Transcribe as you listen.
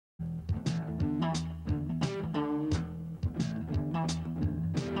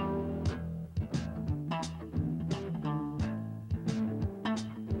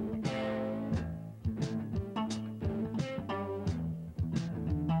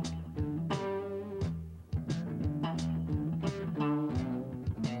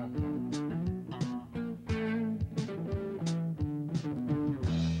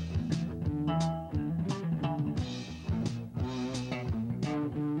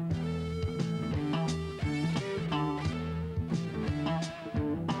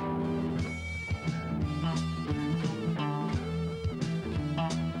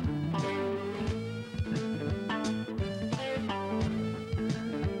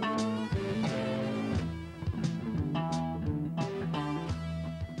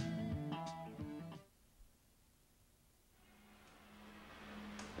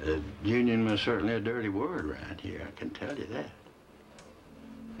Union was certainly a dirty word around here, I can tell you that.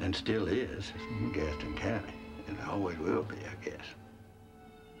 And still is in Gaston County, and always will be, I guess.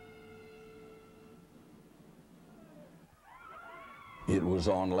 It was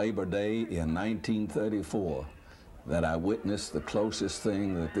on Labor Day in 1934 that I witnessed the closest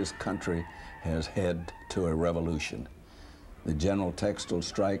thing that this country has had to a revolution. The General Textile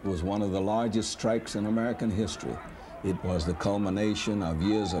Strike was one of the largest strikes in American history. It was the culmination of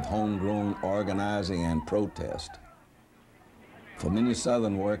years of homegrown organizing and protest. For many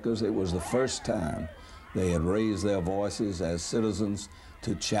Southern workers, it was the first time they had raised their voices as citizens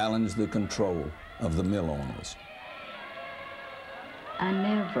to challenge the control of the mill owners. I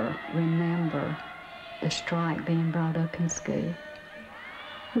never remember the strike being brought up in school.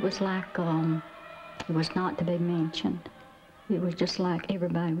 It was like it was not to be mentioned. It was just like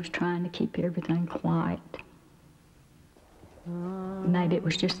everybody was trying to keep everything quiet. Maybe it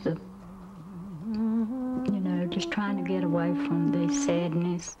was just the, you know, just trying to get away from the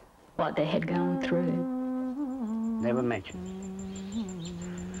sadness, what they had gone through. Never mentioned.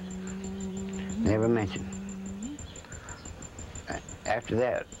 Never mentioned. After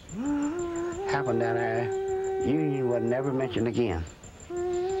that happened down there, Union was never mentioned again.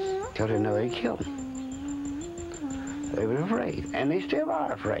 Till they know they killed him. They were afraid, and they still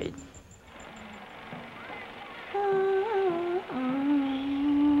are afraid.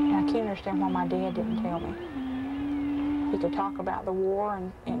 I can't understand why my dad didn't tell me. He could talk about the war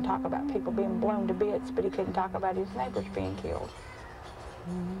and talk about people being blown to bits, but he couldn't talk about his neighbors being killed.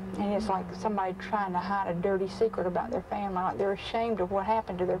 And it's like somebody trying to hide a dirty secret about their family, like they're ashamed of what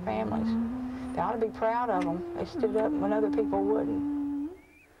happened to their families. They ought to be proud of them. They stood up when other people wouldn't.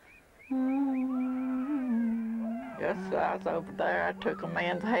 Yes, I was over there. I took a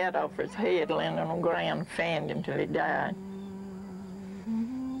man's hat off his head, laying on the ground, and fanned him till he died,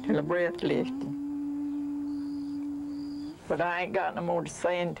 till the breath lifted. But I ain't got no more to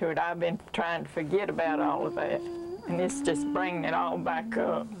say into it. I've been trying to forget about all of that, and it's just bringing it all back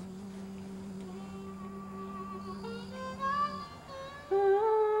up.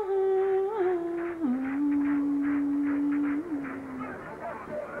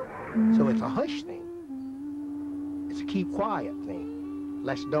 So it's a hush thing. It's a keep quiet thing.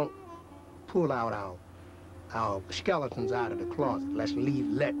 Let's don't pull out our skeletons out of the closet. Let's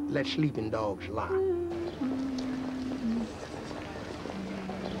let sleeping dogs lie.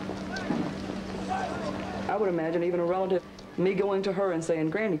 I would imagine even a relative, me going to her and saying,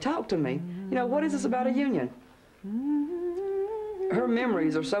 "Granny, talk to me. You know, what is this about a union?" Her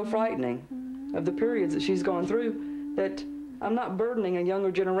memories are so frightening of the periods that she's gone through that I'm not burdening a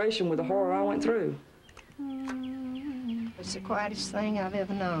younger generation with the horror I went through. It's the quietest thing I've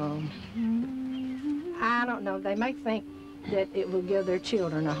ever known. I don't know, they may think that it will give their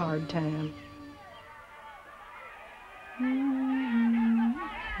children a hard time.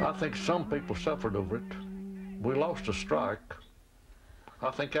 I think some people suffered over it. We lost a strike.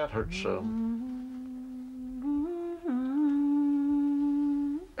 I think that hurt some.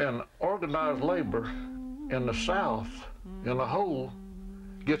 And organized labor in the South, in the whole,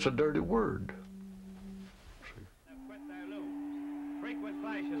 gets a dirty word. Quit their looms. Frequent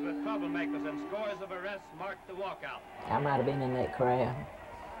clashes with troublemakers and scores of arrests marked the walkout. I might have been in that crowd.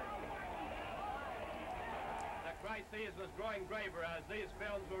 The crisis was growing graver as these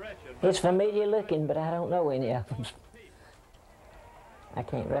films were issued. It's familiar looking, but I don't know any of them. I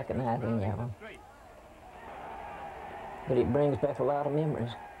can't recognize any of them. But it brings back a lot of memories.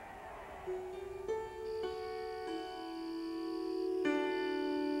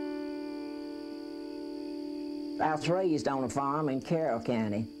 I was raised on a farm in Carroll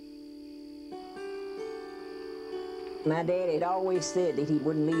County. My daddy had always said that he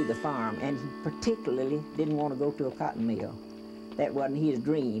wouldn't leave the farm, and he particularly didn't want to go to a cotton mill. That wasn't his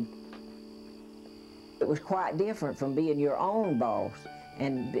dream. It was quite different from being your own boss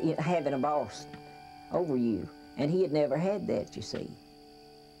and having a boss over you. And he had never had that, you see.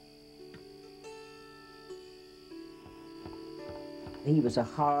 He was a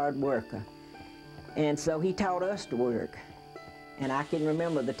hard worker. And so he taught us to work. And I can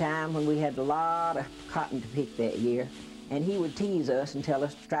remember the time when we had a lot of cotton to pick that year. And he would tease us and tell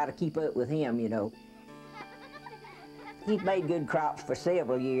us to try to keep up with him, you know. He made good crops for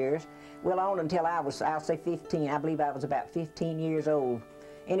several years. Well, on until I was, I'll say 15. I believe I was about 15 years old.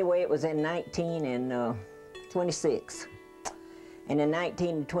 Anyway, it was in 1926. And in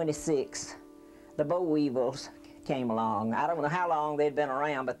 1926, the boll weevils came along. I don't know how long they'd been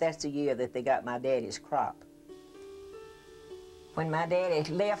around, but that's the year that they got my daddy's crop. When my daddy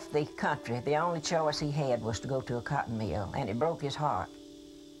left the country, the only choice he had was to go to a cotton mill, and it broke his heart.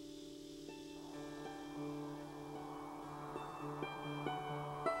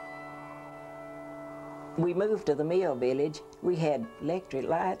 We moved to the mill village. We had electric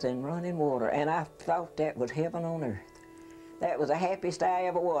lights and running water, and I thought that was heaven on earth. That was the happiest I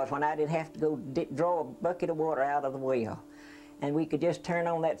ever was, when I didn't have to go draw a bucket of water out of the well. And we could just turn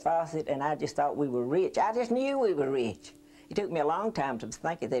on that faucet, and I just thought we were rich. I just knew we were rich. It took me a long time to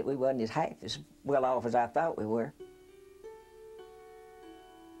think that we wasn't half as well off as I thought we were.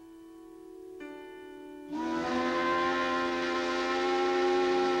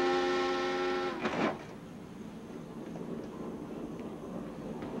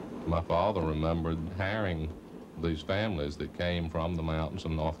 My father remembered hiring these families that came from the mountains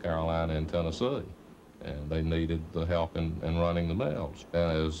of North Carolina and Tennessee, and they needed the help in running the mills.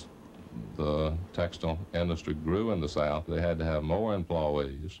 And as the textile industry grew in the South, they had to have more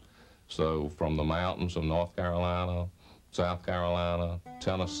employees. So from the mountains of North Carolina, South Carolina,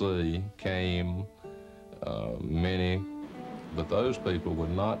 Tennessee came many, but those people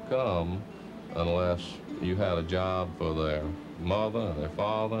would not come unless you had a job for their mother and their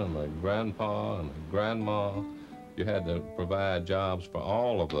father and their grandpa and their grandma. You had to provide jobs for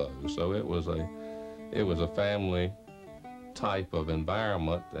all of those. So it was a family type of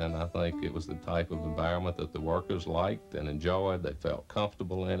environment, and I think it was the type of environment that the workers liked and enjoyed. They felt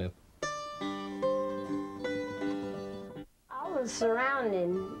comfortable in it. All the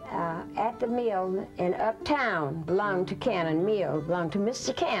surrounding at the mill in uptown belonged to Cannon Mill, belonged to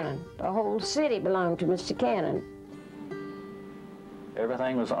Mr. Cannon. The whole city belonged to Mr. Cannon.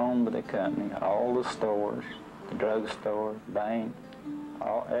 Everything was owned by the company, all the stores, the drugstore, bank,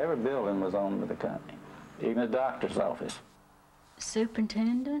 every building was owned by the company, even the doctor's office.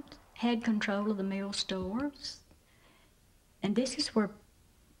 Superintendent had control of the mill stores, and this is where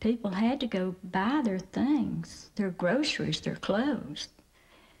people had to go buy their things, their groceries, their clothes.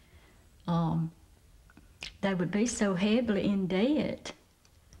 They would be so heavily in debt,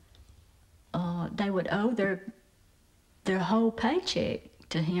 they would owe their whole paycheck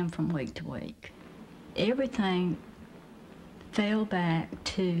to him from week to week. Everything fell back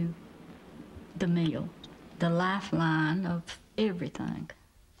to the mill, the lifeline of everything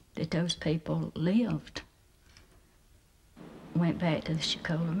that those people lived went back to the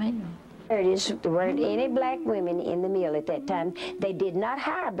Shakola mill. There weren't any black women in the mill at that time. They did not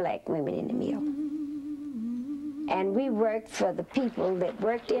hire black women in the mill. And we worked for the people that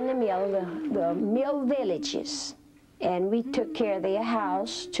worked in the mill villages. And we took care of their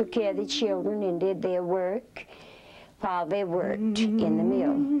house, took care of the children, and did their work while they worked in the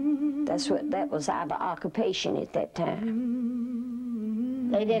mill. That was our occupation at that time.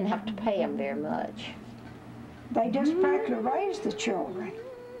 They didn't have to pay them very much. They just practically raised the children.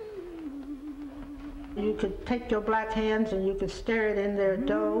 You could take your black hands and you could stir it in their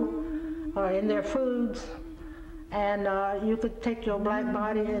dough or in their foods, and you could take your black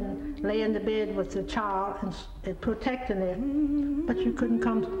body and lay in the bed with the child and protecting it, but you couldn't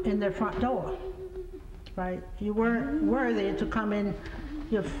come in their front door, right? You weren't worthy to come in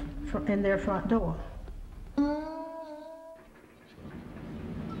their front door.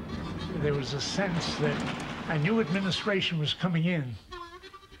 There was a sense that a new administration was coming in,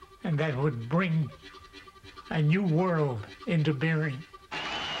 and that would bring a new world into bearing.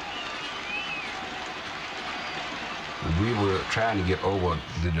 We were trying to get over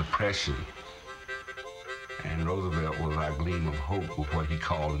the Depression, and Roosevelt was our gleam of hope with what he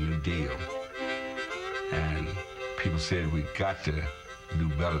called a New Deal. And people said we got to do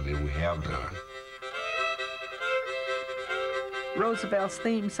better than we have done. Roosevelt's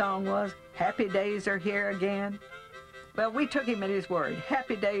theme song was, "Happy days are here again." Well, we took him at his word.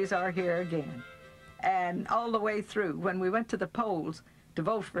 Happy days are here again. And all the way through, when we went to the polls to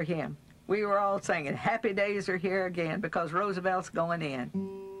vote for him, We were all singing, happy days are here again, because Roosevelt's going in.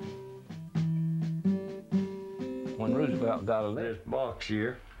 When Roosevelt got elected. This box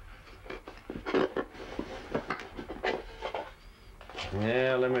here.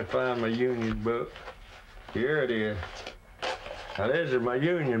 Yeah, let me find my Union book. Here it is. Now this is my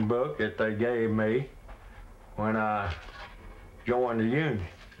Union book that they gave me when I joined the Union.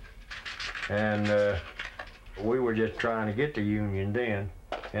 And we were just trying to get the Union then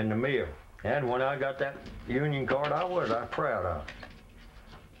in the mill. And when I got that Union card, I was proud of it.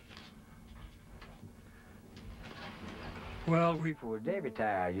 Well, we were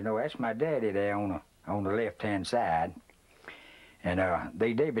deputized, you know, that's my daddy there on the left-hand side. And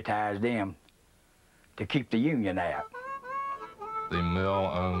they deputized them to keep the Union out. The mill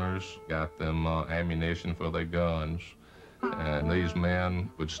owners got them ammunition for their guns, and these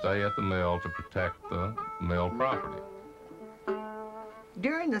men would stay at the mill to protect the mill property.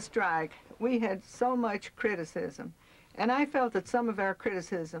 During the strike, we had so much criticism, and I felt that some of our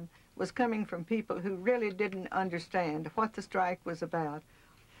criticism was coming from people who really didn't understand what the strike was about.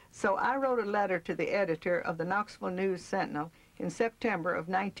 So I wrote a letter to the editor of the Knoxville News-Sentinel in September of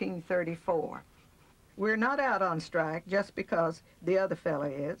 1934. We're not out on strike just because the other fella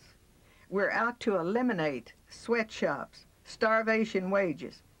is. We're out to eliminate sweatshops, starvation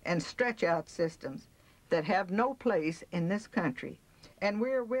wages, and stretch-out systems that have no place in this country. And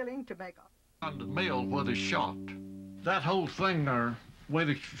we're willing to make... On the mill where they shot. That whole thing there, where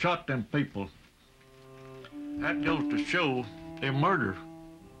they shot them people, that goes to show they murder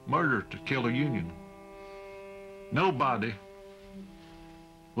to kill a Union. Nobody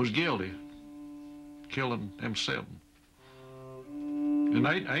was guilty killing them 7. And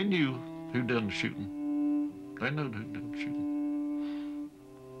they knew who done the shooting. They knew who done the shooting.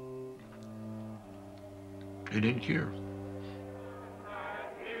 They didn't care.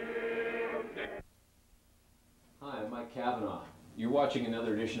 Hi, I'm Mike Cavanaugh. You're watching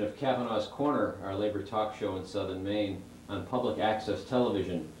another edition of Cavanaugh's Corner, our labor talk show in southern Maine on public access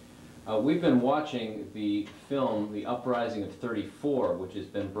television. We've been watching the film, The Uprising of '34, which has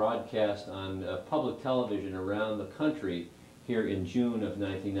been broadcast on public television around the country here in June of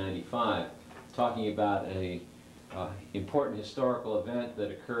 1995, talking about an important historical event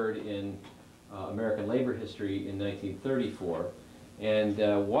that occurred in American labor history in 1934.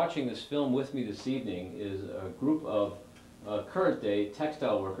 And watching this film with me this evening is a group of current-day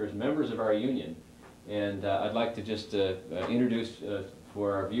textile workers, members of our union. And I'd like to just introduce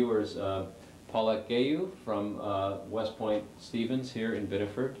for our viewers Paulette Gailloux from West Point Stevens here in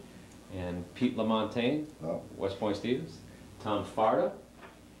Biddeford, and Pete Lamontagne, West Point Stevens, Tom Farda,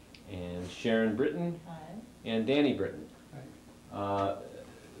 and Sharon Britton, and Danny Britton.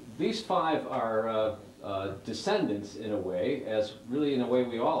 These 5 are descendants, in a way, as really in a way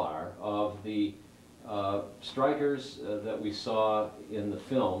we all are, of the strikers that we saw in the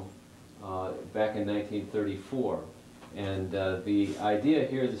film back in 1934. And the idea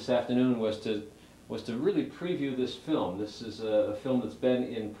here this afternoon was to really preview this film. This is a film that's been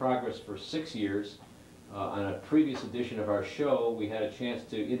in progress for 6 years. On a previous edition of our show, we had a chance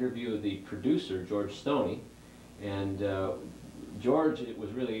to interview the producer, George Stoney. And George, it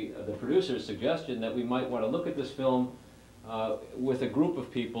was really the producer's suggestion that we might want to look at this film with a group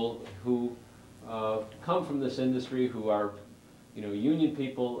of people who come from this industry, who are, you know, union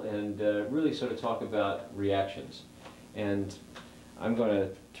people, and really sort of talk about reactions. And I'm going to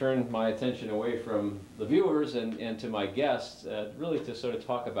turn my attention away from the viewers and to my guests, really to sort of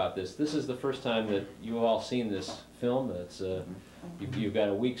talk about this. This is the first time that you've all seen this film. It's, you've got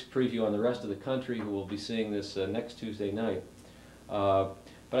a week's preview on the rest of the country who will be seeing this next Tuesday night. But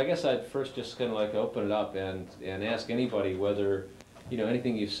I guess I'd first just kind of like open it up and ask anybody whether, you know,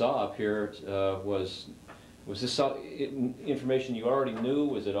 anything you saw up here was this information you already knew?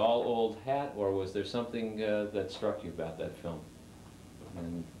 Was it all old hat, or was there something that struck you about that film?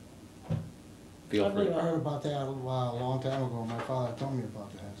 And feel free. I heard about that a long time ago. My father told me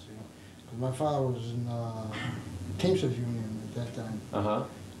about that. See, because my father was in Teamsters Union at that time.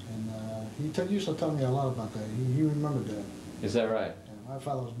 And he used to tell me a lot about that. He remembered that. Is that right? Yeah, my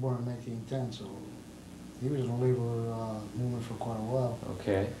father was born in 1910, so he was in the labor movement for quite a while.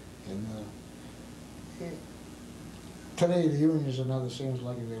 Okay. And today the unions are not the same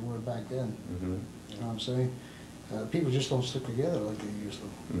like they were back then. You know what I'm saying? People just don't stick together like they used to.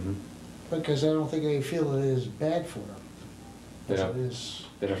 Because I don't think they feel it is bad for them. They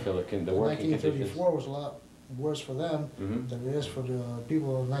don't feel it can, the working conditions. 1934 was a lot worse for them than it is for the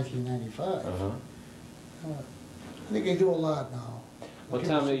people of 1995. I think they do a lot now. Well,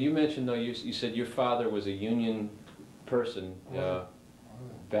 Tom, you mentioned, though, you said your father was a union person.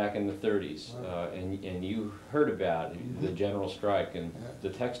 back in the 30s, and you heard about the general strike and the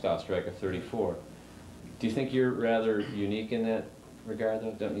textile strike of '34. Do you think you're rather unique in that regard,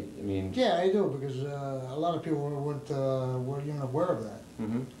 though? Don't you? I mean, yeah, I do, because a lot of people weren't even aware of that.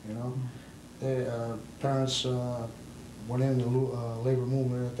 You know, their parents went in the labor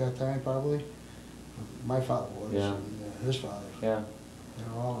movement at that time, probably. My father was, and his father. Yeah. They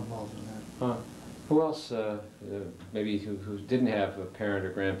were all involved in that. Huh. Who else, maybe who didn't have a parent or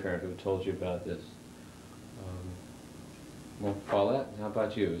grandparent who told you about this? Well, Paulette, how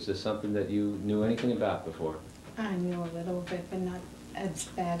about you? Is this something that you knew anything about before? I knew a little bit, but not as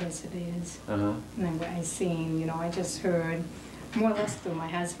bad as it is. Uh-huh. And what I seen, you know, I just heard more or less through my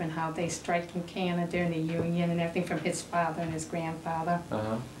husband how they strike in Canada during the Union and everything from his father and his grandfather.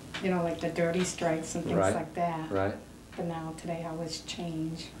 Uh-huh. You know, like the dirty strikes and things like that. Right. But now, today, how it's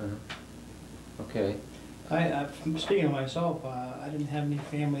changed. Uh-huh. Okay. From speaking of myself, I didn't have any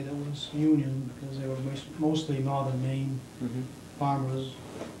family that was union because they were mostly northern Maine farmers.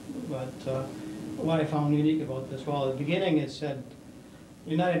 But what I found unique about this, well, at the beginning it said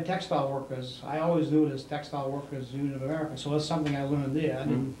United Textile Workers. I always knew it as Textile Workers Union of America, so that's something I learned there. I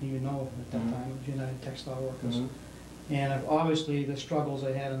didn't even know at that time it was United Textile Workers. And obviously the struggles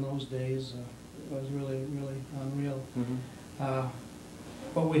they had in those days was really, really unreal.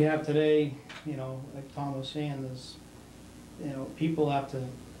 What we have today, you know, like Tom was saying, is, you know, people have to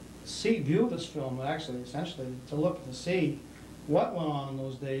view this film, actually, essentially, to look to see what went on in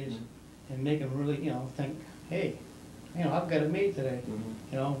those days and make them really, you know, think, hey, you know, I've got it made today.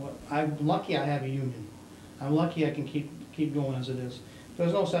 You know, I'm lucky I have a union. I'm lucky I can keep going as it is.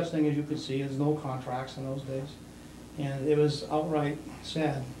 There's no such thing as you could see. There's no contracts in those days. And it was outright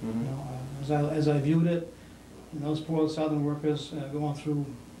sad, you know, as I viewed it. And those poor Southern workers going through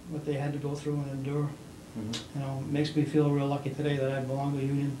what they had to go through and endure, you know, makes me feel real lucky today that I belong to a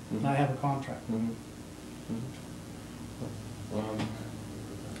union and I have a contract.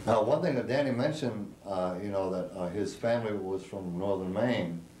 One thing that Danny mentioned, you know, that his family was from northern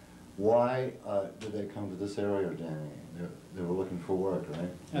Maine. Why did they come to this area, Danny? They were looking for work, right?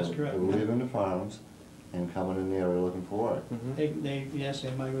 That's correct. They were leaving the farms and coming in the area looking for work. Yes,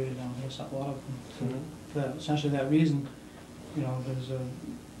 they migrated down here, a lot of them. For essentially that reason, you know, there's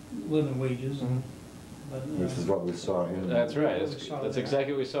living wages. Which is what we saw in... That's right. That's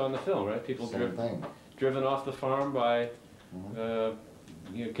exactly what we saw in the film, right? People driven off the farm by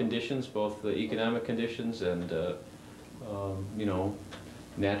you know, conditions, both the economic conditions and, you know,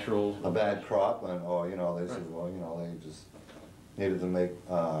 natural... A bad crop, or, you know, they said, well, you know, they just needed to make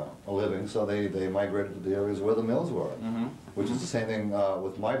a living, so they migrated to the areas where the mills were, which is the same thing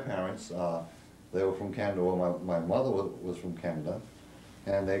with my parents. They were from Canada. Well, my mother was from Canada,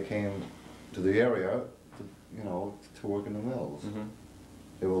 and they came to the area, you know, to work in the mills.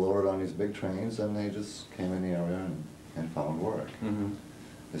 They were loaded on these big trains, and they just came in the area and found work.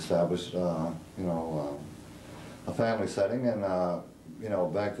 Established, you know, a family setting, and you know,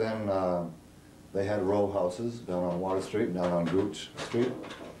 back then they had row houses down on Water Street and down on Gooch Street,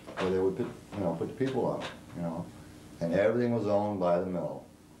 where they would put the people out, you know, and everything was owned by the mill.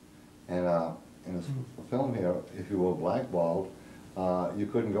 And in the film here, if you were blackballed, you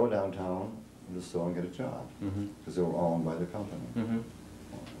couldn't go downtown to the store and get a job because they were owned by the company,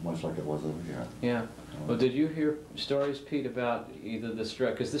 much like it was over here. Yeah. Well, did you hear stories, Pete, about either the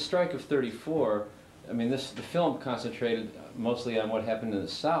strike? Because the strike of '34, I mean, the film concentrated mostly on what happened in the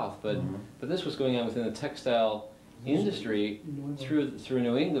South, but this was going on within the textile industry through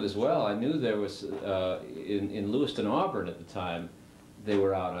New England as well. I knew there was in Lewiston, Auburn at the time. They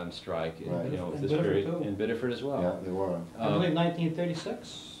were out on strike, you know, with this period, in Biddeford as well. Yeah, they were. I believe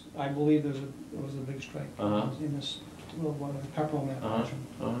 1936. I believe there was a big strike in this little peppermill manufacturing.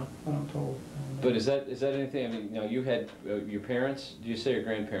 What I'm told. But is that anything? I mean, now you had your parents. Do you say your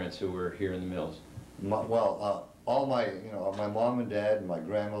grandparents who were here in the mills? All my, you know, my mom and dad, and my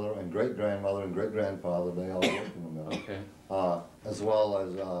grandmother and great-grandmother and great-grandfather, they all worked in the mill. Okay. As well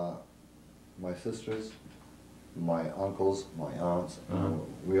as my sisters, my uncles, my aunts,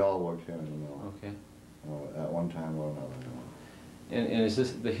 we all worked here in the mill. Okay. At one time or another. And is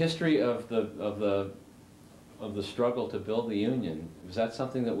this the history of the struggle to build the union? Was that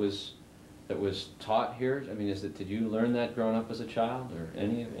something that was taught here? I mean, did you learn that growing up as a child, or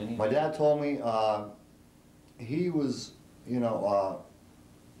any? My dad told me he was, you know,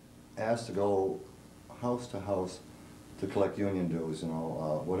 asked to go house to house to collect union dues. You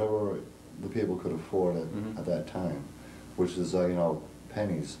know, whatever the people could afford at that time, which is, you know,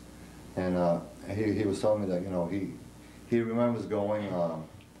 pennies. And he was telling me that, you know, he remembers going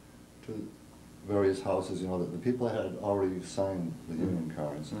to various houses, you know, that the people had already signed the union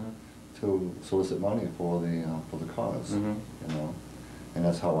cards to solicit money for the cause, you know, and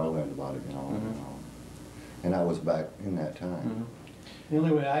that's how I learned about it, you know, and that was back in that time. The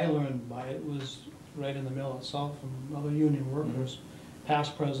only way I learned by it was right in the mill itself from other union workers,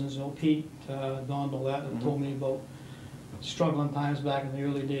 past presidents, you know, Pete, Don Paulette, that told me about struggling times back in the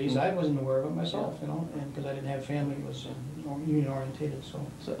early days. I wasn't aware of it myself, you know, and because I didn't have family, it was union orientated.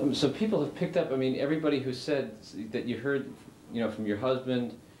 So people have picked up. I mean, everybody who said that you heard, you know, from your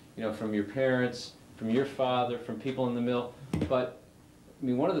husband, you know, from your parents, from your father, from people in the mill. But I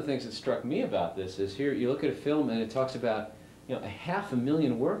mean, one of the things that struck me about this is here you look at a film and it talks about, you know,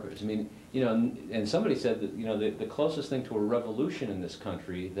 500,000 workers. I mean, you know, and somebody said that, you know, the closest thing to a revolution in this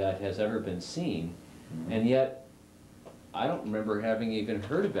country that has ever been seen, and yet I don't remember having even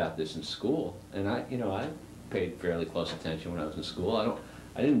heard about this in school. And I paid fairly close attention when I was in school.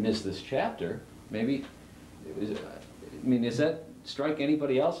 I didn't miss this chapter. Maybe, I mean, does that strike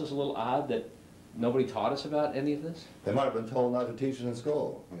anybody else as a little odd that nobody taught us about any of this? They might have been told not to teach it in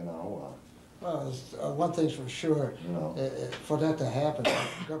school, you know. Well, one thing's for sure, you know, for that to happen,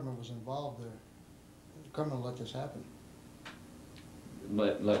 the government was involved there. The government let this happen.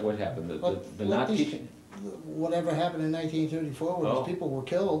 Let what happened? The not teaching? Whatever happened in 1934 when these people were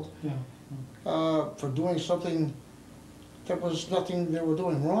killed for doing something that was nothing they were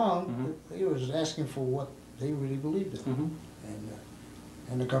doing wrong. He was asking for what they really believed in.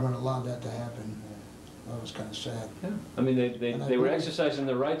 And the government allowed that to happen. That was kind of sad. Yeah. I mean, they were exercising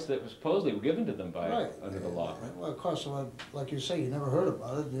the rights that supposedly were given to them by under the law. Right. Well, of course, like you say, you never heard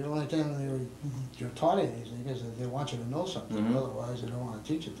about it. The only time you're taught anything is that they want you to know something. Otherwise, they don't want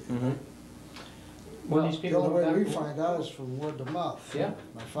to teach it to you. Right? Well, the only way we find out is from word of mouth. Yeah.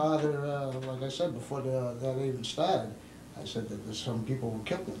 My father, like I said, before that even started, I said that there's some people who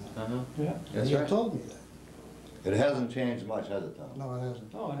killed him. Yeah. And he told me that. It hasn't changed much, has it, Tom? No, it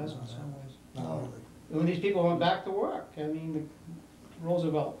hasn't. No, it hasn't in some ways. Not really. When these people went back to work, I mean,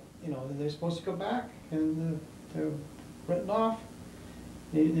 Roosevelt, you know, they're supposed to go back, and they're written off.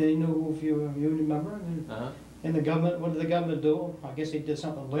 They knew if you were a union member, and the government, what did the government do? I guess they did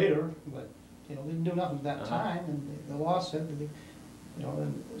something later, but, you know, they didn't do nothing at that time, and the law said that, you know,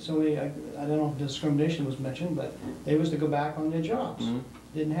 and so I don't know if discrimination was mentioned, but they was to go back on their jobs.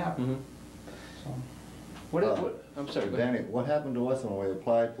 Didn't happen. So. I'm sorry, Danny, what happened to us when we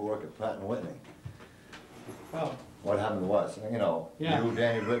applied for work at Pratt & Whitney? Well, what happened to us? You know, you,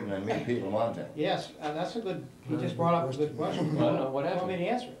 Danny Britton, and me, Pete Lamontagne. Yes, that's a good, he just brought up a good question. What happened? Want me to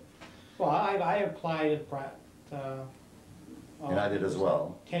answer it? Well, I applied at Pratt. And I did as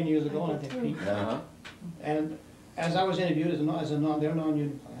well. 10 years ago, and I think Pete. And as I was interviewed as they're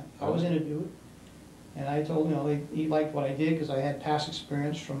non-union plant, I was interviewed, and I told him, you know, he liked what I did because I had past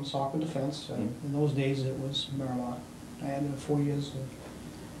experience from soccer defense. In those days, it was Maryland. I had 4 years of,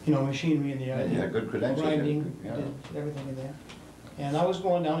 you know, machinery in the area. Yeah, good credentials. Grinding, did everything in there. And I was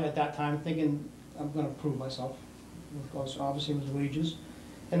going down at that time thinking, I'm going to prove myself. Of course, obviously, it was wages.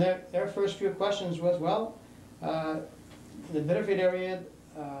 And their first few questions was, well, in the Biddeford area,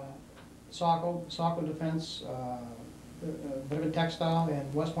 soccer defense, Biddeford Textile,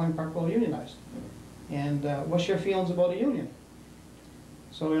 and West Point Parkville unionized. And what's your feelings about a union?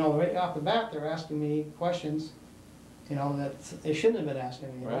 So, you know, right off the bat, they're asking me questions, you know, that they shouldn't have been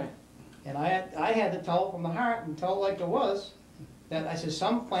asking me. Right. And I had to tell from the heart and tell like it was, that I said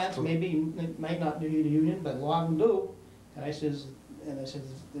some plants might not need a union, but a lot of them do. And I said,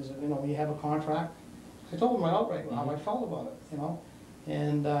 you know, you have a contract. I told him right outright how I felt about it, you know.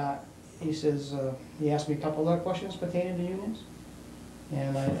 And he says, he asked me a couple other questions pertaining to unions.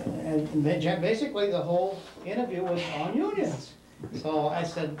 And basically the whole interview was on unions. So I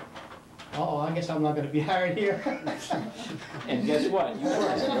said, uh-oh, I guess I'm not going to be hired here. And guess what? You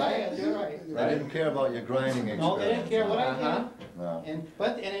weren't, right? You're right. They didn't care about your grinding experience. No, they didn't care what I did. No.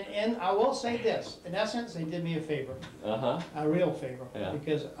 And I will say this, in essence, they did me a favor. A real favor.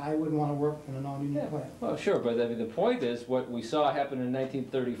 Because I wouldn't want to work in a non-union plant. Well, sure, but I mean, the point is what we saw happen in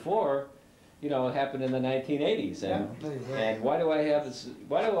 1934, you know, happened in the 1980s. And why do I have this,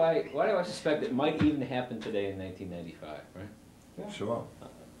 why do I suspect it might even happen today in 1995, right? Yeah. Sure.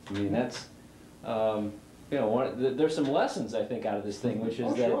 I mean, that's, you know, there's some lessons, I think, out of this thing, which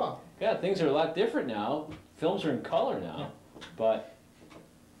is that, things are a lot different now. Films are in color now, but...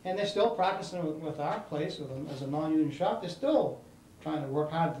 And they're still practicing with our place as a non-union shop. They're still trying to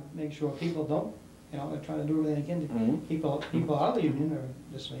work hard to make sure people don't you know, they're trying to do everything they can to keep people out of the union or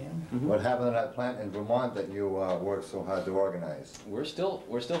disband. What happened to that plant in Vermont that you worked so hard to organize? We're still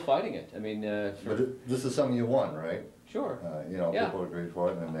fighting it. I mean, but this is something you won, right? Sure. You know, yeah. people agreed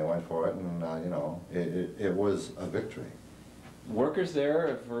for it, and they went for it, and you know, it was a victory. Workers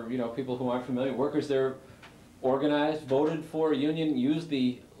there, for people who aren't familiar, workers there organized, voted for a union, used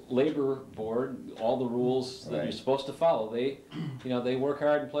the labor board, all the rules that you're supposed to follow. They, they work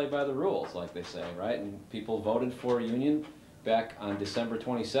hard and play by the rules, like they say, right? And people voted for a union back on December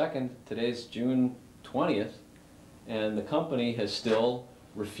 22nd. Today's June 20th, and the company has still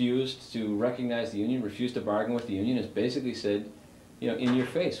refused to recognize the union, refused to bargain with the union. Has basically said, in your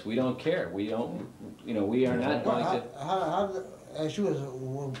face, we don't care. We don't, we are not going to. As you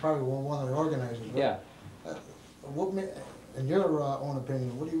were probably one of the organizers, right? Yeah. In your own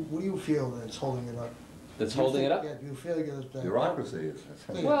opinion, what do you feel that's holding it up? That's holding it up? Yeah, do you feel it's bureaucracy?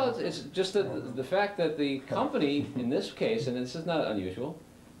 Well, it's just the fact that the company, in this case, and this is not unusual,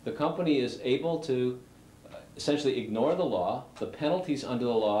 the company is able to essentially ignore the law. The penalties under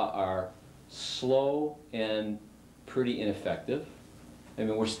the law are slow and pretty ineffective. I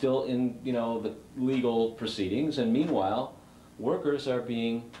mean, we're still in, the legal proceedings, and meanwhile, workers are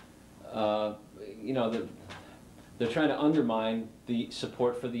being, they're trying to undermine the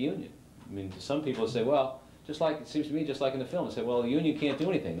support for the union. I mean, some people say, well, just like, it seems to me, just like in the film, they say, well, the union can't do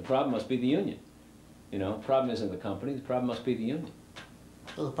anything. The problem must be the union. The problem isn't the company, the problem must be the union.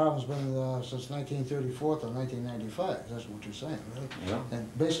 So the problem's been since 1934 to 1995, that's what you're saying, really? Yeah.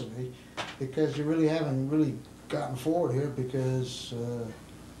 And basically, because you really haven't really gotten forward here because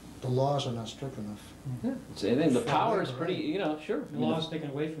the laws are not strict enough. Yeah. So, I think the power is pretty, sure. The law is taken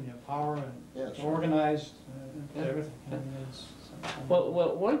away from you, power and it's organized, everything. I mean, well,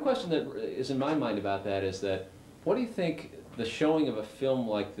 one question that is in my mind about that is that, what do you think the showing of a film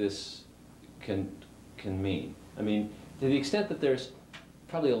like this can mean? I mean, to the extent that there's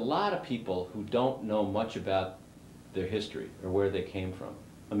probably a lot of people who don't know much about their history or where they came from.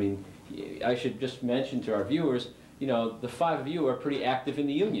 I mean, I should just mention to our viewers, the five of you are pretty active in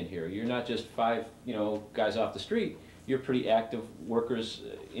the union here. You're not just five, guys off the street. You're pretty active workers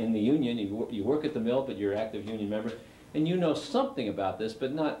in the union. You work at the mill, but you're active union member. And you know something about this,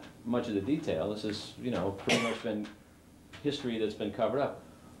 but not much of the detail. This is, pretty much been history that's been covered up.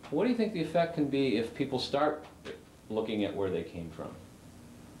 What do you think the effect can be if people start looking at where they came from?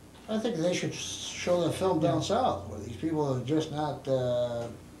 I think they should show the film down south, where these people are just not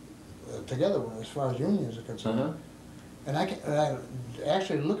together with, as far as unions are concerned. And I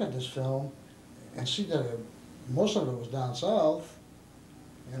actually look at this film and see that most of it was down south,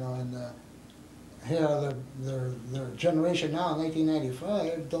 and here their generation now,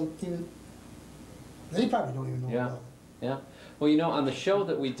 1995, they probably don't even know about it. Yeah. Well, on the show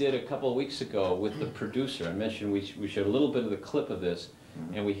that we did a couple of weeks ago with the producer, I mentioned we showed a little bit of the clip of this,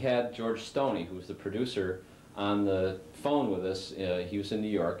 and we had George Stoney, who was the producer, on the phone with us. He was in New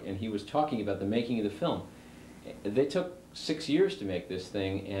York, and he was talking about the making of the film. They took 6 years to make this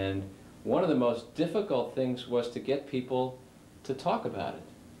thing, and one of the most difficult things was to get people to talk about it.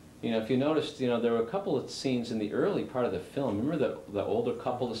 If you noticed, there were a couple of scenes in the early part of the film. Remember the older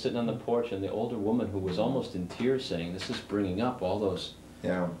couple that's sitting on the porch, and the older woman who was almost in tears saying, "This is bringing up all those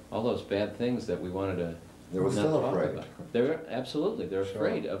bad things that we wanted to." They were still afraid. They were absolutely. They're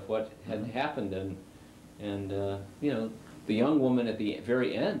afraid of what had happened, and the young woman at the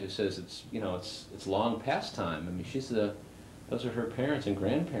very end who says it's long past time. I mean, those are her parents and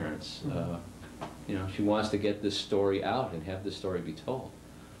grandparents. She wants to get this story out and have this story be told.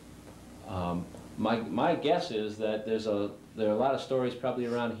 My guess is that there are a lot of stories probably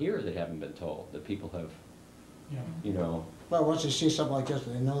around here that haven't been told, that people have, Well, once they see something like this,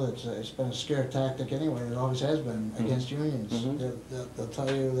 they know that it's been a scare tactic anyway. It always has been against unions. They'll tell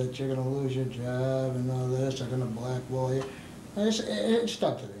you that you're going to lose your job and all this. They're going to blackball you. And it's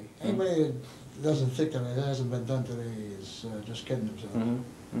done today. Anybody that doesn't think that it hasn't been done today is just kidding themselves.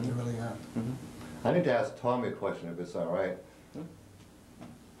 They really are. I need to ask Tommy a question, if it's all right.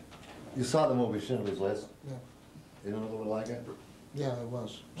 You saw the movie Schindler's List? Yeah. You know what like it? Yeah, it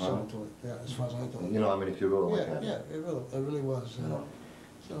was. Similar to it. Yeah, as far as I thought. You know how many people like that? Yeah, it really was.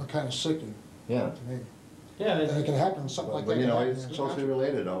 It's kind of sickening. Yeah. To me. Yeah, it can happen, something like that. But it's closely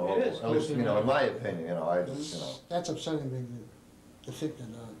related. It is. At least, in my opinion, I just, That's upsetting me to think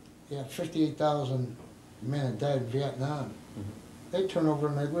that 58,000 men had died in Vietnam. They turn over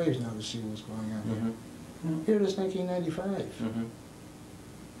in their graves now to see what's going on here. Here it is, 1995.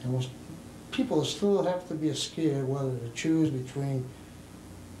 And people still have to be scared whether to choose between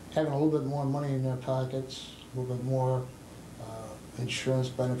having a little bit more money in their pockets, a little bit more insurance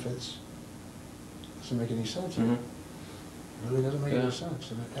benefits, Doesn't make any sense. It really doesn't make any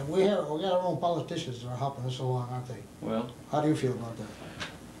sense. And we got our own politicians that are helping us along, aren't they? Well. How do you feel about that?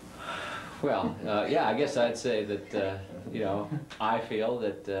 Well, yeah, I guess I'd say that, you know, I feel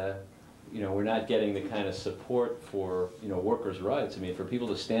that, you know, we're not getting the kind of support for, you know, workers' rights. I mean, for people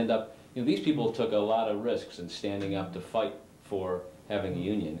to stand up, you know, these people took a lot of risks in standing up to fight for having a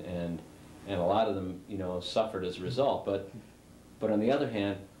union, and a lot of them, you know, suffered as a result. But on the other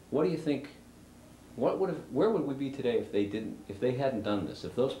hand, what do you think, where would we be today if they hadn't done this?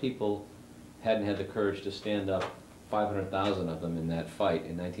 If those people hadn't had the courage to stand up, 500,000 of them in that fight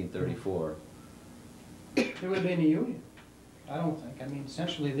in 1934. There would have been a union. I don't think. I mean,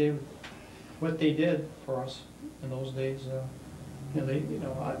 essentially, what they did for us in those days, you know,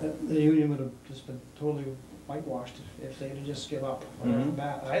 the union would have just been totally whitewashed if they had just give up right off the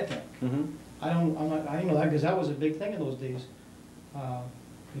bat. I think. I know that because that was a big thing in those days.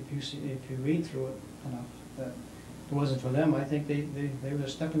 If you read through it enough, that it wasn't for them. I think they were a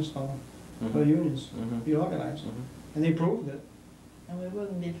stepping stone for the unions to be organized. And they proved it. And we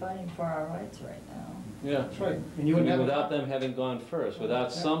wouldn't be fighting for our rights right now. Yeah, that's right. And you wouldn't without them having gone first,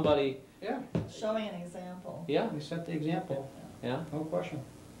 without somebody. Yeah. Showing an example. Yeah. We set the example. Yeah. No question.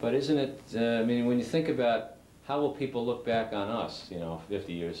 But isn't it? I mean, when you think about how will people look back on us, you know,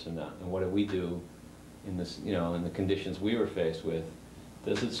 50 years from now, and what did we do in this, you know, in the conditions we were faced with?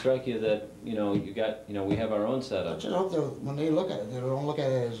 Does it strike you that, you know, we have our own setup? But you know, when they look at it, they don't look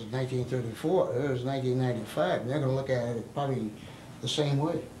at it as 1934, it was 1995. They're going to look at it probably the same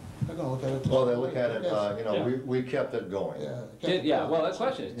way. They're going to look at it the Well, same they look way. at it, you know, we kept it going. Yeah. Well, the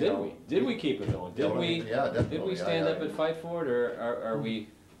question is, did we? Did we keep it going? Did we? Yeah, definitely. Did we stand up and fight for it, or are we?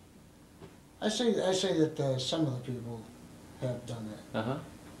 I say that some of the people have done that. Uh-huh.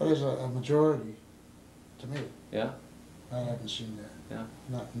 But as a majority, to me. Yeah. I haven't seen that. Yeah.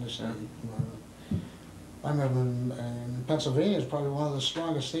 Not in this state. I remember in Pennsylvania is probably one of the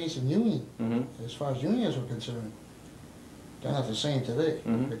strongest states in union, as far as unions are concerned. They're not the same today,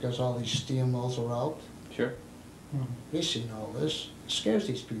 because all these steel mills are out. Sure. They've seen all this. It scares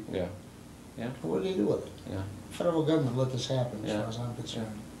these people. Yeah. Yeah. What do they do with it? Yeah. Federal government let this happen, as far as I'm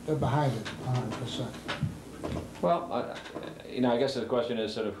concerned. They're behind it 100%. Well, you know, I guess the question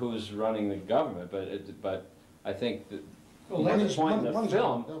is sort of who's running the government, but I think that the point in the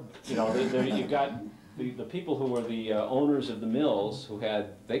film, you know, you've got the people who were the owners of the mills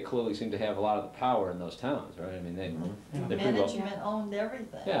they clearly seem to have a lot of the power in those towns, right? I mean, they pretty well. Management owned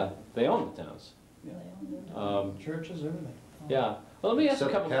everything. Yeah, they owned the towns. Yeah. Churches, everything. Yeah. Well, let me ask a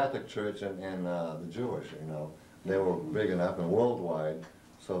couple. The Catholic Church and the Jewish, you know, they were big enough and worldwide,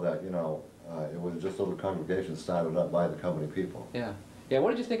 so that, you know, it was just a little congregation started up by the company people. Yeah. Yeah.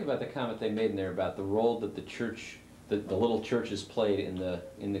 What did you think about the comment they made in there about the role that the church, the little churches played in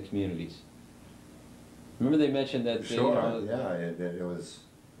the communities? Remember they mentioned that. Sure. Yeah. It was,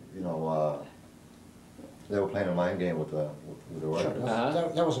 you know, they were playing a mind game with the workers.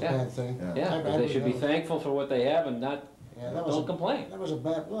 That was a bad thing. Yeah. They should be thankful for what they have and not. Don't complain. That was a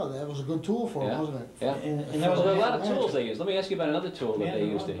bad. Well, that was a good tool for them, wasn't it? Yeah. And there was a lot of tools they used. Let me ask you about another tool that they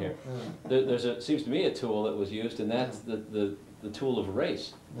used in here. There's seems to me a tool that was used, and that's the tool of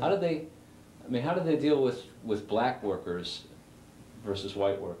race. How did they? I mean, how did they deal with black workers versus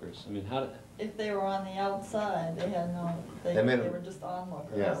white workers? I mean, how did? If they were on the outside, they had no. They were just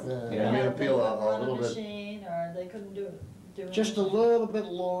onlookers. Yeah. They made them feel a little bit. Machine, or they couldn't do just a little bit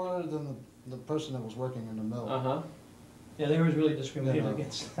lower than the person that was working in the mill. Yeah, they was really discriminated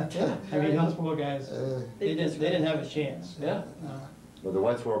against. I mean, those poor guys, they didn't have a chance. Yeah. But the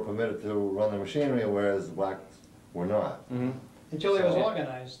whites were permitted to run the machinery, whereas the blacks were not. Until it was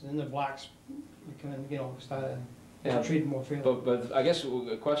organized, then the blacks, you know, started treated more fairly. But I guess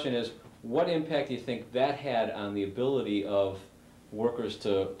the question is, what impact do you think that had on the ability of workers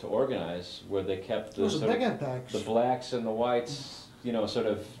to organize, where they kept the blacks and the whites, you know, sort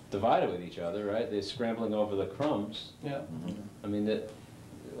of divided with each other, right? They're scrambling over the crumbs. Yeah. I mean,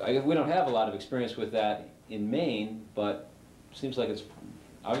 we don't have a lot of experience with that in Maine, but it seems like it's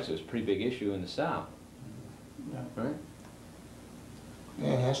obviously it's a pretty big issue in the South. Yeah. Right?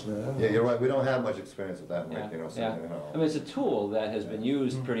 Yeah, yeah, you're right. We don't have much experience with that, Mike. You know, so, yeah. you know. I mean, it's a tool that has been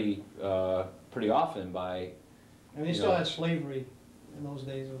used pretty often by. I mean, they still had slavery in those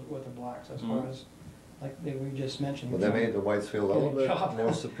days with the blacks, as far as like we just mentioned. Well, they made the whites feel a little bit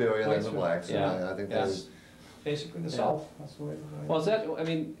more superior than the blacks. Yeah, and I think that's basically the South. That's the way. Well, is that? I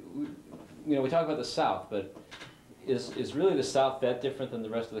mean, you know, we talk about the South, but is really the South that different than the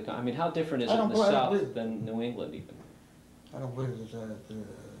rest of the country? I mean, how different is it in the South than New England even? I don't believe that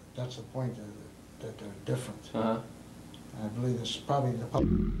that's the point, that they're different. I believe it's probably the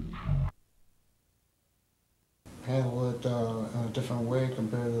public. handle it in a different way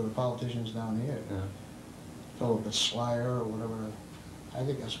compared to the politicians down here. Yeah. It's a little bit slyer or whatever. I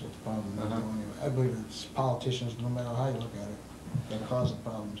think that's what the problem is. Anyway. I believe it's politicians, no matter how you look at it, that cause the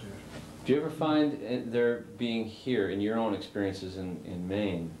problems here. Do you ever find there being here, in your own experiences in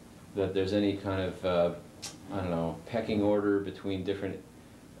Maine, that there's any kind of, I don't know, pecking order between different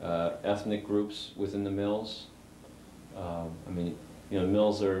ethnic groups within the mills? I mean, you know,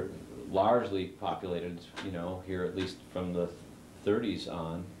 mills are largely populated, you know, here at least from the 30s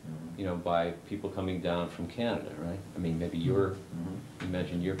on, you know, by people coming down from Canada, right? I mean, maybe you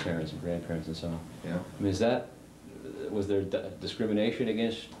mentioned your parents and grandparents and so on. Yeah. I mean, was there discrimination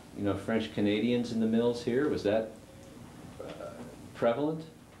against, you know, French Canadians in the mills here? Was that prevalent?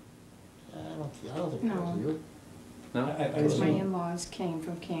 I don't think No. you. No? Because my in-laws came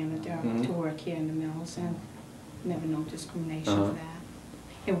from Canada to work here in the mills, and never no discrimination for that.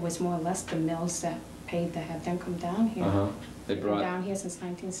 It was more or less the mills that paid to have them come down here. They They've brought... been down here since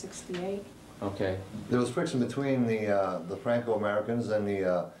 1968. Okay. There was friction between the Franco-Americans and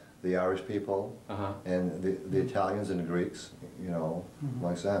the Irish people, and the Italians and the Greeks, you know,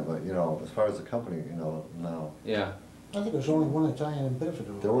 like that. But, you know, as far as the company, you know, now. Yeah. I think there's only one Italian in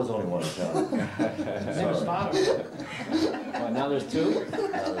Biddeford. There was only one Italian. Never started. Well, now there's two?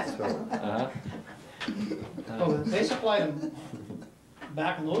 Now there's two. Well, they supplied them,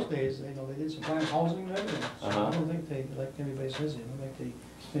 back in those days, you know, they did supply them housing and everything. So I don't think they, like everybody says, I don't think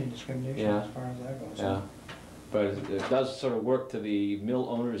they any discrimination as far as that goes. Yeah. But it does sort of work to the mill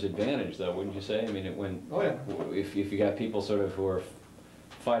owner's advantage, though, wouldn't you say? I mean, if you got people sort of who are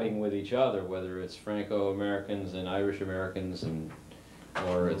fighting with each other, whether it's Franco-Americans and Irish-Americans,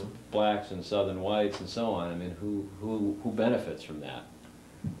 or it's blacks and Southern whites and so on, I mean, who benefits from that?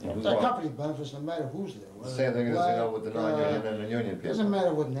 The company benefits no matter who's there. Same thing as, you know, with the non-union and the union people. Doesn't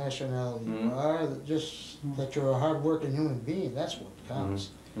matter what nationality you are, just that you're a hard-working human being, that's what counts.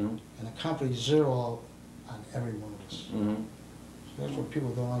 And the company zero on every one of us. So that's what people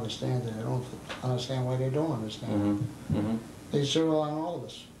don't understand, and I don't understand why they don't understand. They zero on all of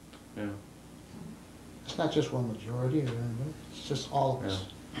us. Yeah. It's not just one majority, it's just all of us.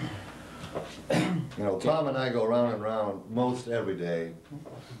 You know, Tom and I go round and round most every day,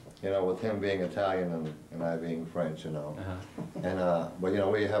 you know, with him being Italian and I being French, you know. And, but, you know,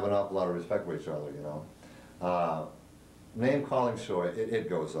 we have an awful lot of respect for each other, you know. Name calling, sure, it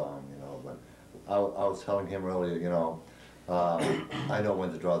goes on, you know, but I was telling him earlier, you know, I know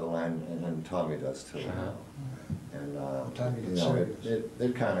when to draw the line, and Tommy does too, you know. And, you know,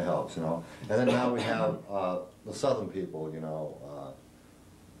 it kind of helps, you know. And then now we have the Southern people, you know.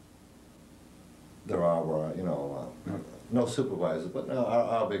 There are, you know, no supervisors, but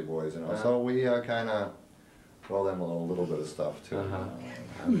our big boys, you know. So we kind of throw them a little bit of stuff too.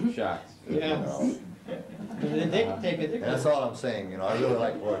 I'm shocked. Yeah. You know. They can take it. That's all I'm saying, you know. I really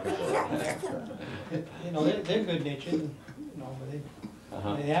like working for them. You know, they're good natured, you know,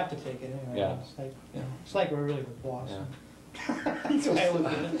 but they have to take it anyway. Yeah. It's like, you know, it's like we're really good boss. I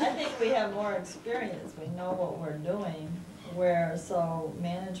think we have more experience. We know what we're doing, so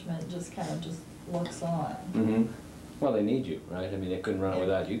management just kind of looks on. Well, they need you, right? I mean, they couldn't run it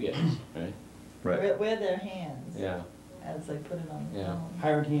without you guys, right? Right. We're their hands. Yeah. As they put it on the phone.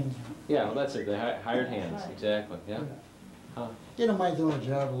 Hired hands. Yeah, well, that's it. The hired hands, exactly. Yeah. You don't mind doing a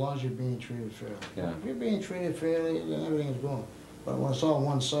job as long as you're being treated fairly. Yeah. If you're being treated fairly, then everything's going. But when it's all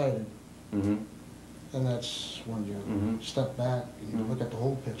one-sided, then that's when you step back and you look at the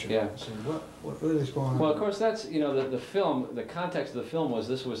whole picture and say, what really is going on? Well, of course, that's, you know, the film, the context of the film was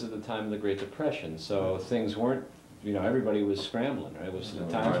this was at the time of the Great Depression, so things weren't, you know, everybody was scrambling, right? It was,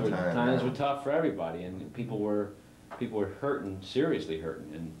 times were tough for everybody, and people were hurting, seriously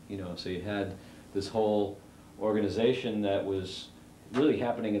hurting, and, you know, so you had this whole organization that was really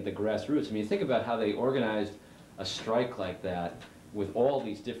happening at the grassroots. I mean, you think about how they organized a strike like that with all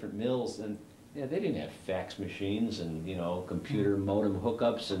these different mills, and yeah, they didn't have fax machines and, you know, computer modem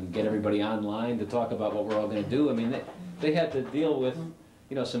hookups and get everybody online to talk about what we're all going to do. I mean, they had to deal with,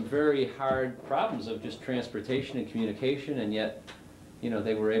 you know, some very hard problems of just transportation and communication, and yet, you know,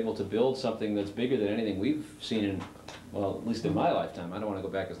 they were able to build something that's bigger than anything we've seen in, well, at least in my lifetime. I don't want to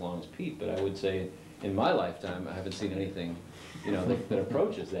go back as long as Pete, but I would say in my lifetime, I haven't seen anything, you know, that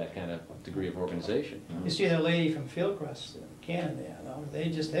approaches that kind of degree of organization. You see that lady from Fieldcrest in Canada, you know,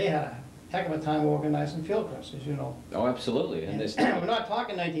 they had a heck of a time organizing Fieldcrest, as you know. Oh, absolutely. And we're not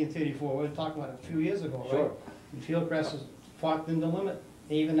talking 1934, we're talking about a few years ago, sure. Right? And Fieldcrest has fought them to the limit,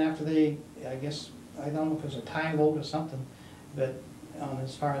 even after they, I guess, I don't know if it was a tie vote or something, but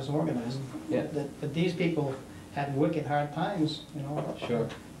as far as organizing. Yeah. But these people had wicked hard times, you know. Sure.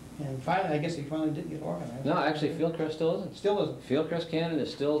 And finally, I guess he finally did get organized. No, actually, Fieldcrest still isn't. Still isn't. Fieldcrest Cannon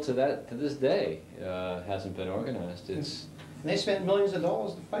is still to this day hasn't been organized. It's And they spent millions of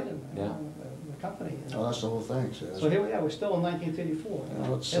dollars to fight him. Yeah. The company. You know. Oh, that's the whole thing. So here we are. We're still in 1934. You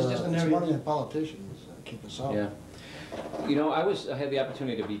know, it's That's just an area. money and politicians keep us out. Yeah. You know, I had the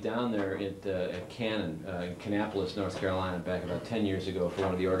opportunity to be down there at Cannon, in Kannapolis, North Carolina, back about 10 years ago for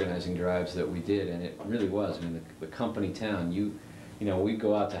one of the organizing drives that we did, and it really was. I mean, the company town. You know, we'd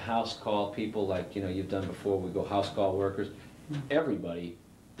go out to house call people like, you know, you've done before. We go house call workers. Everybody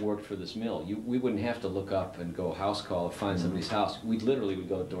worked for this mill. We wouldn't have to look up and go house call or find somebody's house. We literally would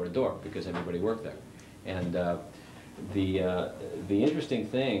go door to door because everybody worked there. And the interesting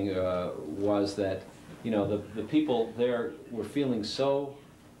thing was that, you know, the people there were feeling so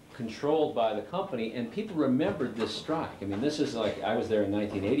controlled by the company, and people remembered this strike. I mean, this is like, I was there in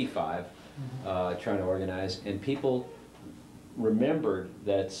 1985 trying to organize, and people remembered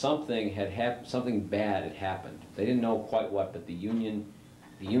that something had happened, something bad had happened. They didn't know quite what, but the union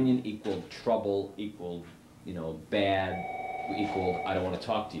equaled trouble, equaled, you know, bad, equaled I don't want to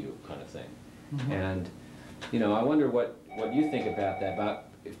talk to you kind of thing. And, you know, I wonder what you think about that, about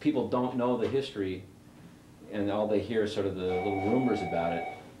if people don't know the history and all they hear is sort of the little rumors about it,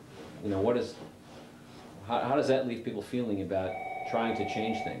 you know, how does that leave people feeling about trying to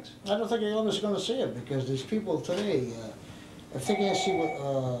change things? I don't think anyone's going to see it, because these people today, if they can't see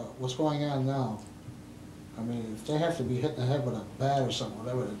what's going on now, I mean, if they have to be hit in the head with a bat or something,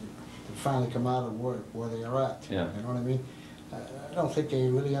 whatever, to finally come out of work where they are at, yeah. You know what I mean? I don't think they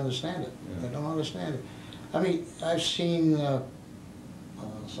really understand it. Yeah. They don't understand it. I mean, I've seen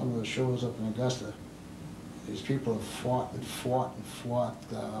some of the shows up in Augusta. These people have fought and fought and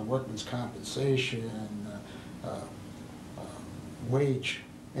fought workman's compensation, wage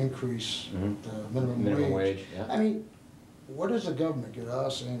increase, minimum wage. Yeah. I mean, what does the government get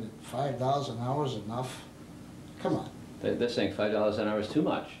us saying that $5 an hour is enough? Come on. They're saying $5 an hour is too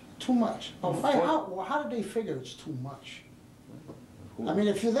much. Too much. Oh, how did they figure it's too much? I mean,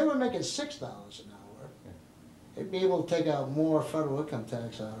 if they were making $6 an hour, they'd be able to take out more federal income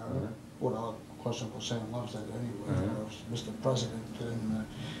tax out of it. Well, of course, Uncle Sam loves that anyway. Mr. President and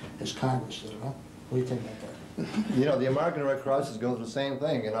his Congress, you know. What do you think about that? You know, the American Red Cross is going through the same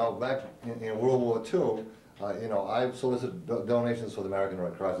thing. You know, back in World War II, you know, I've solicited donations for the American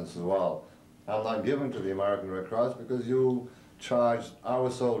Red Cross as well. I'm not giving to the American Red Cross because you charged our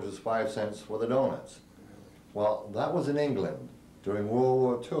soldiers 5 cents for the donuts. Well, that was in England during World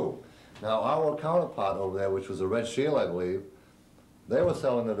War II. Now, our counterpart over there, which was the Red Shield, I believe, they were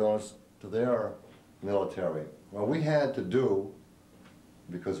selling the donuts to their military. Well, we had to do,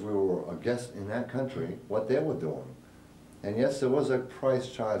 because we were a guest in that country, what they were doing. And yes, there was a price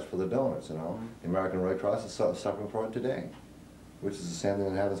charged for the donuts, you know. The American Red Cross is suffering for it today, which is the same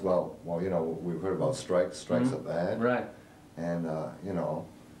thing that happens about, well, you know, we've heard about strikes. Strikes are bad. Right. And, you know,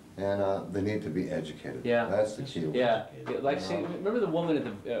 and they need to be educated. Yeah. That's the key. Yeah. Like, see, remember the woman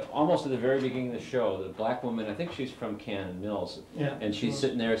at the, almost at the very beginning of the show, the black woman, I think she's from Cannon Mills. Yeah. And she's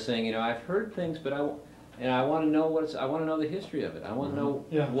sitting there saying, you know, I've heard things, but I want to know I want to know the history of it. I want to know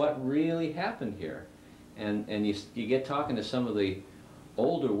what really happened here. And you get talking to some of the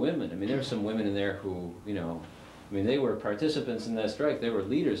older women. I mean, there were some women in there who, you know, I mean, they were participants in that strike. They were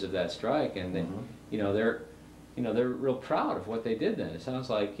leaders of that strike, and they, you know, they're real proud of what they did then. It sounds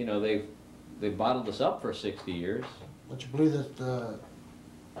like, you know, they bottled us up for 60 years. But you believe that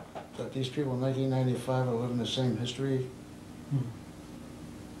that these people in 1995 are living the same history?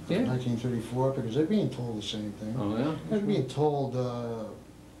 Yeah. 1934, because they're being told the same thing. Oh yeah. They're being told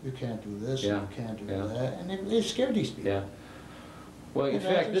you can't do this, you can't do that, and they scare these people. Yeah. Well, in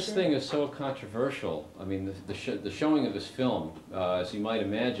fact, this thing is so controversial. I mean, the showing of this film, as you might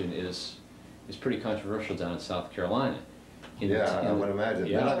imagine, is pretty controversial down in South Carolina. I would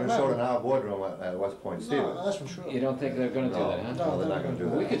imagine. They're not going to show it in our boardroom at West Point Stevens. No, that's for sure. You don't think they're going to do that, huh? No, they're not going to do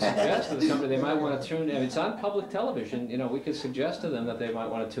that. We could suggest to somebody they might want to tune in. If it's on public television, you know, we could suggest to them that they might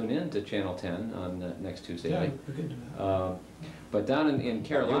want to tune in to Channel 10 on next Tuesday night. We could do that. But down in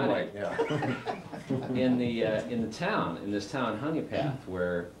Carolina, in this town, Honeypath,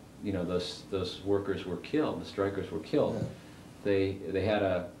 where, you know, those workers were killed, the strikers were killed, they had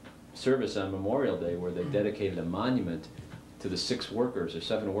a service on Memorial Day where they dedicated a monument to the 6 workers or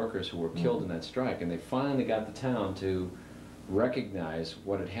 7 workers who were killed in that strike, and they finally got the town to recognize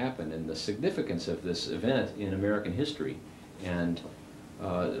what had happened and the significance of this event in American history. And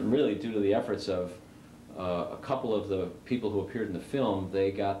really, due to the efforts of a couple of the people who appeared in the film, they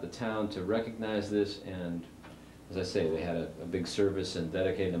got the town to recognize this, and as I say, they had a big service and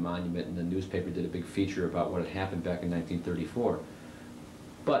dedicated a monument, and the newspaper did a big feature about what had happened back in 1934.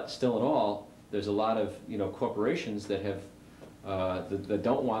 But still in all, there's a lot of, you know, corporations that have, that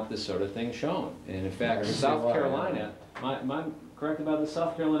don't want this sort of thing shown. And in fact, South Carolina, am I correct about this?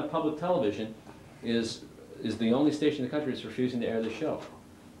 South Carolina Public Television is the only station in the country that's refusing to air the show.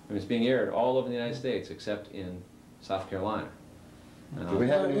 I mean, it's being aired all over the United States except in South Carolina. Do we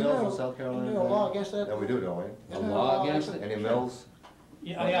have any mills in South Carolina? Is there a law against that? Yeah, we do, don't we? A law against it? Any mills?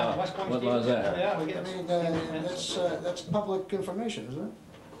 Yeah, yeah, West Point. What law is that? Yeah, we get I mean, that's public information, isn't it?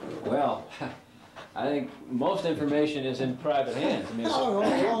 Well, I think most information is in private hands. I mean, well,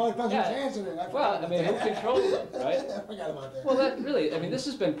 I mean, who controls it, right? I forgot about that. Well, that really, I mean, this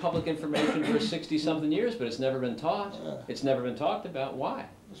has been public information for 60-something years, but it's never been taught. It's never been talked about. Why?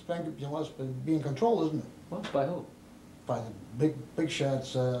 It's been being controlled, isn't it? Well, by who? By the big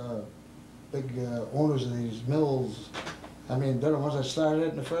shots, big owners of these mills. I mean, they're the ones that started it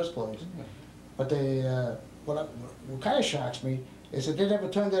in the first place. But they, what kind of shocks me is that they never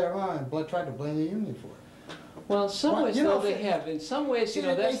turned that around and tried to blame the union for it. Well, in some ways, though, they have. In some ways, you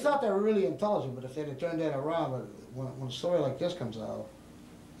know, they thought they were really intelligent, but if they'd have turned that around, when a story like this comes out,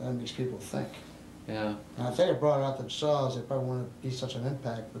 that makes people think. Yeah. And if they had brought it out themselves, they probably wouldn't be such an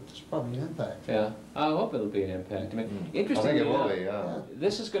impact, but there's probably an impact. Yeah, I hope it'll be an impact. I mean, interestingly,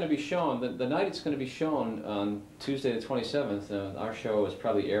 this is going to be shown, the night it's going to be shown on Tuesday the 27th, our show is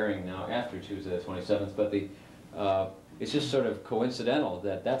probably airing now after Tuesday the 27th, but it's just sort of coincidental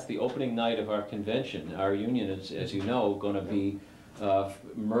that that's the opening night of our convention. Our union is, as you know, going to be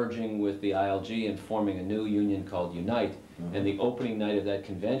merging with the ILG and forming a new union called Unite, and the opening night of that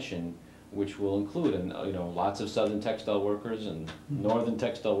convention, which will include, you know, lots of southern textile workers and northern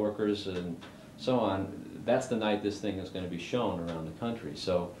textile workers and so on. That's the night this thing is going to be shown around the country.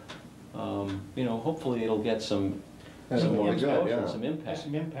 So, you know, hopefully it'll get some more exposure, some impact.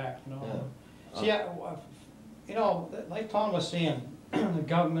 Some impact, you know. See, you know, like Tom was saying, the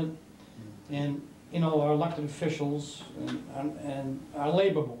government and, you know, our elected officials and our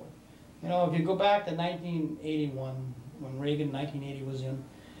labor board. You know, if you go back to 1981, when Reagan, 1980 was in,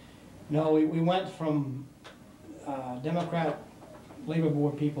 you know, we went from Democrat labor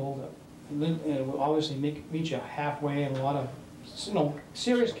board people that will obviously meet you halfway in a lot of, you know,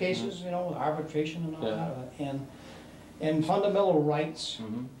 serious cases, you know, arbitration and all that, and fundamental rights.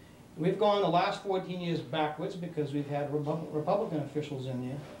 We've gone the last 14 years backwards because we've had Republican officials in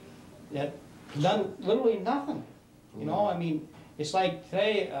there that done literally nothing. You know, I mean, it's like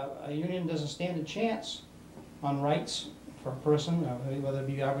today a union doesn't stand a chance on rights for a person, whether it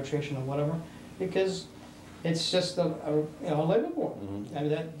be arbitration or whatever, because it's just a labor board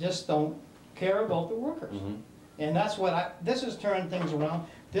and that just don't care about the workers. And that's what this has turned things around.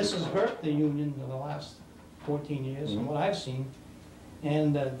 This has hurt the union in the last 14 years from what I've seen.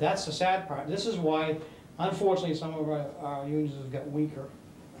 And that's the sad part. This is why, unfortunately, some of our unions have got weaker,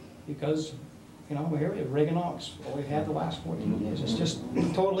 because, you know, we're here, Reaganomics, what we've had the last 14 years. It's just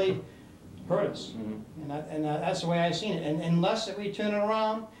totally hurt us. And that's the way I've seen it. And unless we turn it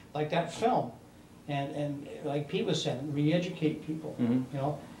around, like that film, and like Pete was saying, re-educate people, you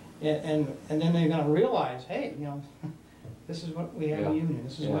know, and then they're going to realize, hey, you know, this is what we have a union,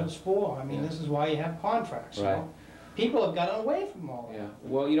 this is what it's for. I mean, this is why you have contracts, you know. People have gotten away from all that.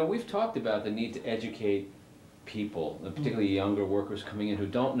 Well, you know, we've talked about the need to educate people, and particularly younger workers coming in who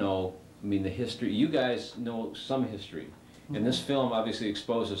don't know, I mean, the history. You guys know some history. And this film obviously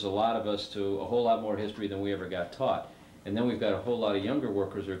exposes a lot of us to a whole lot more history than we ever got taught. And then we've got a whole lot of younger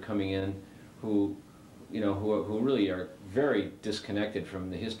workers who are coming in who, you know, who really are very disconnected from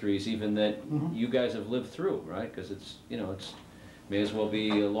the histories even that you guys have lived through, right? Because it's, you know, it's may as well be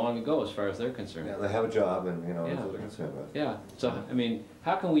long ago as far as they're concerned. Yeah, they have a job and, you know, that's what they're concerned with. Yeah, so, I mean,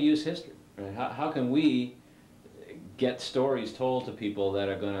 how can we use history, right? How can we get stories told to people that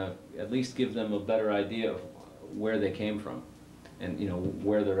are going to at least give them a better idea of where they came from and, you know,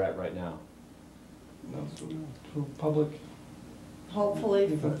 where they're at right now? Through public,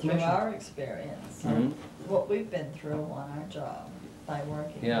 hopefully through our experience, what we've been through on our job by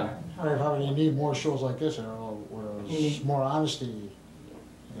working there. Right, probably you need more shows like this, you know, where there's more honesty.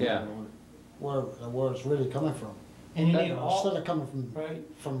 Where it's really coming from. And you need instead of coming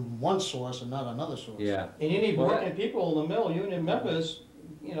from one source and not another source. And you need working people in the mill, union members,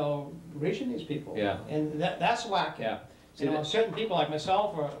 you know, reaching these people. And that's wacky. You know, certain people like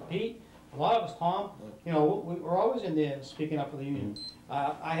myself or Pete, a lot of us, Tom, you know, we're always in there speaking up for the union.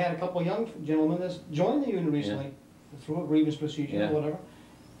 I had a couple of young gentlemen that joined the union recently through a grievance procedure or whatever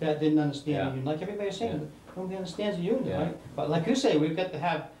that didn't understand the union. Like everybody's saying, nobody understands the union, right? But like you say, we've got to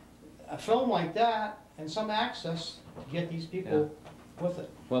have a film like that and some access to get these people with it.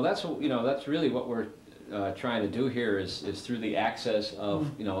 Well, that's, you know, that's really what trying to do here is through the access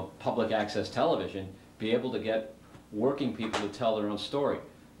of, you know, public access television, be able to get working people to tell their own story.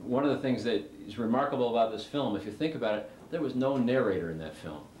 One of the things that is remarkable about this film, if you think about it, there was no narrator in that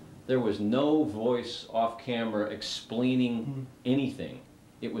film. There was no voice off camera explaining anything.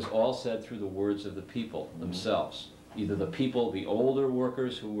 It was all said through the words of the people themselves. Either the people, the older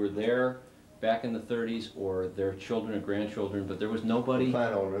workers who were there back in the 30s, or their children or grandchildren, but there was nobody. The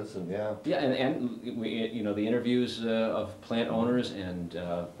plant owners, and yeah. Yeah, and we, you know, the interviews of plant owners and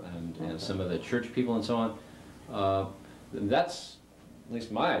some of the church people and so on. That's at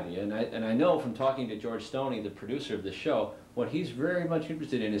least my idea, and I know from talking to George Stoney, the producer of the show, what he's very much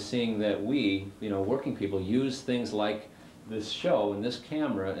interested in is seeing that we, you know, working people, use things like this show and this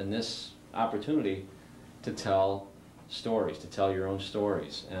camera and this opportunity to tell stories, to tell your own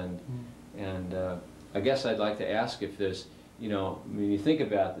stories. And I guess I'd like to ask if there's, you know, when you think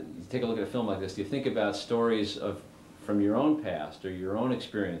about, you take a look at a film like this, do you think about stories from your own past or your own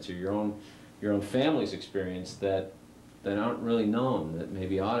experience or your own family's experience that aren't really known, that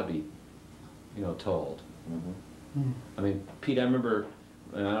maybe ought to be, you know, told? I mean, Pete, I remember,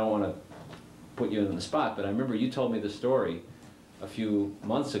 and I don't want to put you in the spot, but I remember you told me the story a few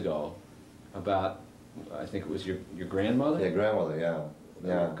months ago about, I think it was your grandmother? Yeah, grandmother, yeah.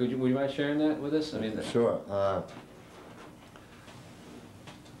 Yeah. Would you mind sharing that with us? I mean, sure.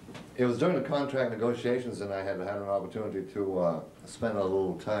 It was during the contract negotiations, and I had an opportunity to spend a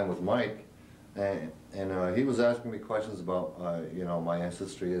little time with Mike, and he was asking me questions about you know, my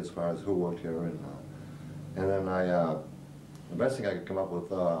ancestry as far as who worked here, and then the best thing I could come up with,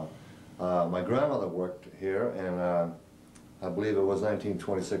 my grandmother worked here, and I believe it was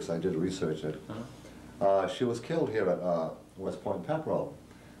 1926. I did research it. She was killed here at West Point Pepperell,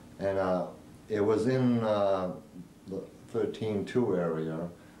 and it was in the 13-2 area,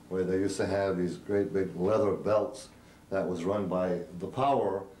 where they used to have these great big leather belts that was run by the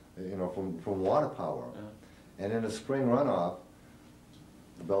power, you know, from water power. And in the spring runoff,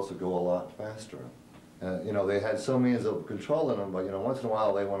 the belts would go a lot faster. You know, they had some means of controlling them, but, you know, once in a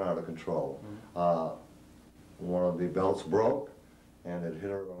while they went out of control. One of the belts broke, and it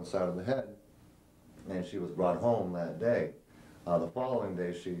hit her on the side of the head, and she was brought home that day. The following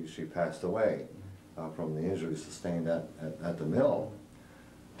day, she passed away from the injuries sustained at the mill.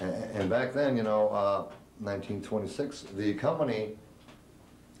 And back then, you know, 1926, the company,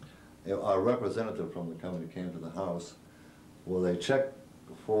 a representative from the company came to the house with a check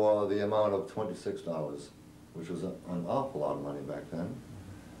for the amount of $26, which was an awful lot of money back then,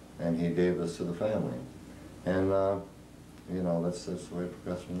 and he gave this to the family. And, you know, that's the way it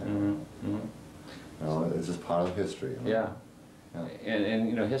progressed from there. You know, it's just part of history. You know? Yeah. And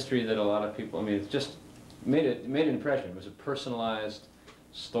you know, history that a lot of people, I mean, it's just made an impression. It was a personalized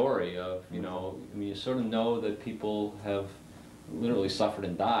story of, you know, I mean, you sort of know that people have literally suffered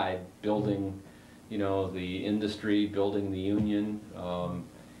and died building, you know, the industry, building the union,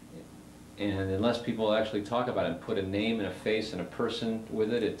 and unless people actually talk about it and put a name and a face and a person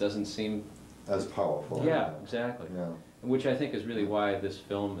with it, it doesn't seem as powerful. Yeah, exactly. Yeah. Which I think is really why this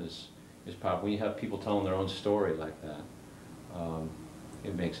film is powerful. When you have people telling their own story like that,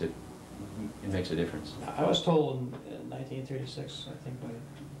 it makes a difference. I was told in 1936, I think by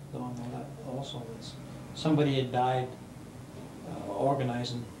Dawn also, that somebody had died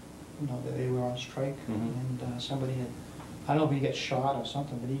organizing, you know, that they were on strike, and somebody had, I don't know if he got shot or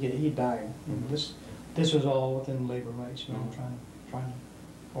something, but he died. And this was all within labor rights, you know, trying to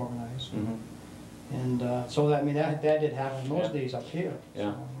organize. And so that, I mean, that did happen most days up here. So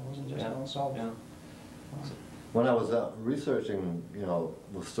it wasn't just down south. When I was researching, you know,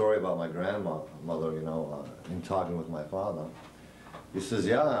 the story about my grandmother, you know, in talking with my father, he says,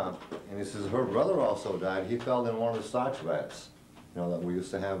 yeah, and he says her brother also died. He fell in one of the starch vats, you know, that we used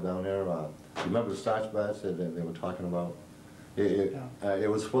to have down there. You remember the starch vats that they were talking about? It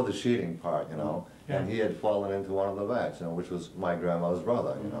was for the sheeting part, you know, and he had fallen into one of the vats, you know, which was my grandmother's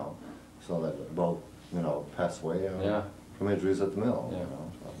brother, you know, so that both, you know, passed away from injuries at the mill. You know.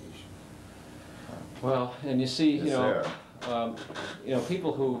 Well, and you see, you know,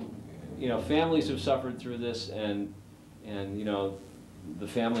 people who, you know, families who've suffered through this, and you know, the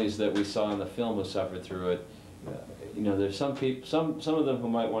families that we saw in the film who suffered through it. You know, there's some people, some of them who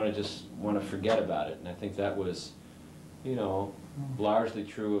might want to forget about it, and I think that was, you know, largely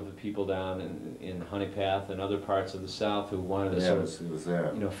true of the people down in Honeypath and other parts of the South who wanted to sort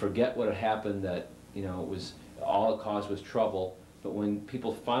of, you know, forget what had happened. That, you know, it was all it caused was trouble. But when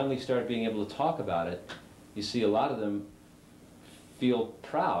people finally started being able to talk about it, you see a lot of them feel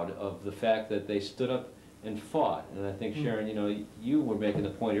proud of the fact that they stood up and fought. And I think, Sharon, you know, you were making the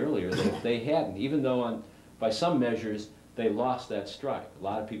point earlier that if they hadn't, even though by some measures they lost that strike, a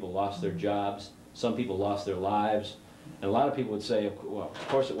lot of people lost their jobs, some people lost their lives, and a lot of people would say, well, of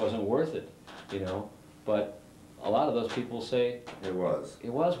course it wasn't worth it, you know, but a lot of those people say it was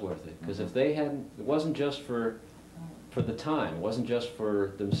worth it, because if they hadn't, it wasn't just for the time, it wasn't just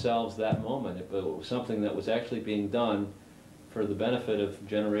for themselves that moment, it was something that was actually being done for the benefit of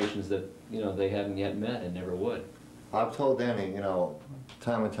generations that, you know, they hadn't yet met and never would. I've told Danny, you know,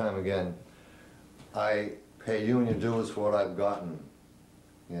 time and time again, I pay union dues for what I've gotten,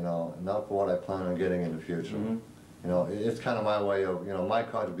 you know, not for what I plan on getting in the future. You know, it's kind of my way of, you know, my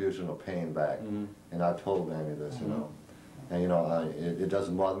contribution of paying back. And I've told Danny this, you know. And, you know, it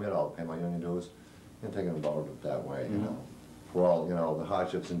doesn't bother me at all to pay my union dues. I'm thinking about it that way, you know, for all, you know, the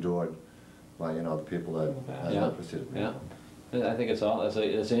hardships endured by, you know, the people that preceded me. Yeah. I think it's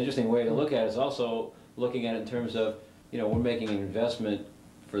an interesting way to look at it. It's also looking at it in terms of, you know, we're making an investment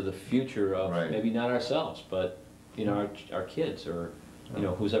for the future of maybe not ourselves, but, you know, our kids or, you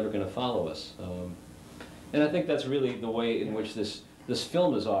know, who's ever going to follow us. And I think that's really the way in which this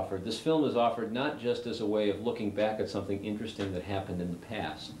film is offered. This film is offered not just as a way of looking back at something interesting that happened in the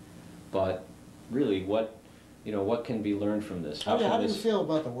past, but really what, you know, what can be learned from this. How do you feel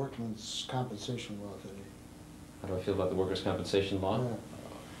about the workmen's compensation law today? How do I feel about the workers' compensation law? Yeah.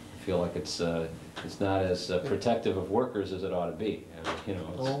 I feel like it's not as protective of workers as it ought to be. You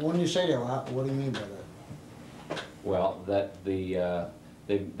know. Well, when you say that, what do you mean by that? Well, that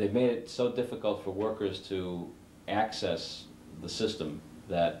they've made it so difficult for workers to access the system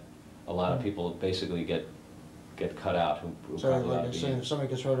that a lot of people basically get cut out. Who so like you're saying, if somebody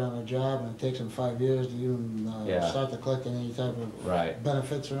gets hurt on a job and it takes them 5 years to even start to collect any type of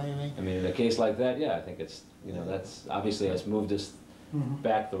benefits or anything? I mean, in a case like that, yeah, I think it's, you know, that's obviously has moved us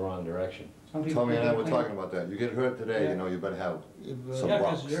back the wrong direction. Tommy and I were talking about that. You get hurt today, you know, you better have some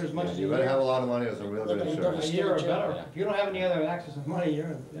bucks. You better have a lot of money or some real good insurance. A year or better. If you don't have any other access to money,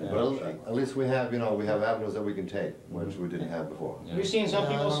 you're well, at least we have, you know, we have avenues that we can take, which we didn't have before. We've seen some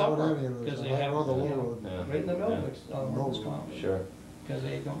people suffer because they have right in the middle. Sure. Because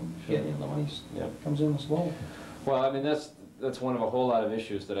they don't get the money comes in slow. Well, I mean, that's one of a whole lot of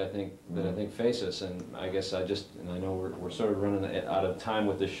issues that I think face us, and I guess I know we're sort of running out of time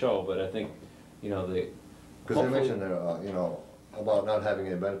with this show, but I think, you know, because they mentioned there, you know, about not having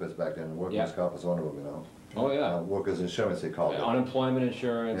any benefits back then. Workers' comp was one of them, you know. Oh yeah. Workers' insurance, they called it. Unemployment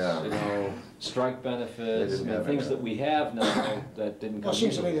insurance, you know, strike benefits, things that we have now that didn't come. Well, it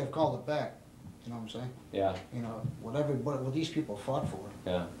seems to me they've called it back. You know what I'm saying? Yeah. You know, what these people fought for,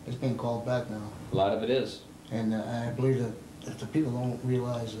 it's being called back now. A lot of it is. And I believe that if the people don't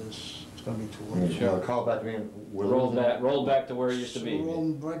realize this, it's going to be too late. Sure. Call back to me. Roll back to where it used to be.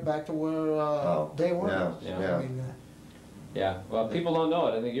 Roll right back to where they were. Yeah. I mean, yeah. Well, people don't know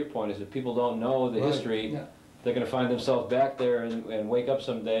it. I think your point is if people don't know the history, they're going to find themselves back there and wake up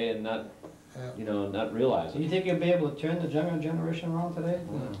someday and not, you know, not realize it. Do you think you'll be able to turn the younger generation around today?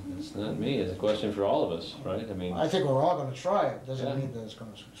 Well, it's not me. It's a question for all of us, right? I mean, I think we're all going to try it. Doesn't mean that it's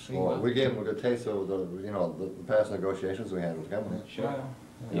going to succeed. Well, we gave them a good taste of the, you know, the past negotiations we had with the government. Sure.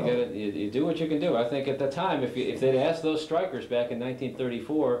 You do what you can do. I think at the time, if they'd asked those strikers back in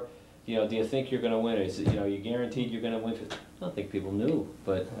 1934, you know, do you think you're going to win? Is it, you know, you guaranteed you're going to win? I don't think people knew,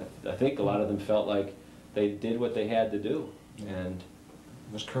 but I think a lot of them felt like they did what they had to do, and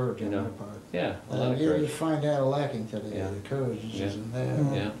it was courage on their part. Yeah, a lot of courage. You find that lacking today. The courage isn't there.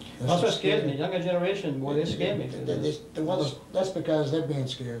 Yeah. That's what scares me. The younger generation, boy, they scare me. Well, that's because they're being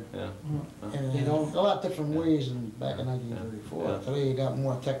scared. Yeah. And you know, a lot different ways than back in 1934. Today you got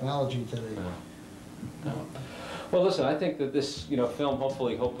more technology today. Well, listen, I think that this, you know, film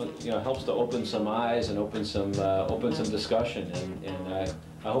hopefully helps to open some eyes and open some discussion, and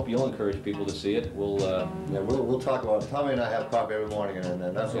I hope you'll encourage people to see it. We'll talk about it. Tommy and I have coffee every morning,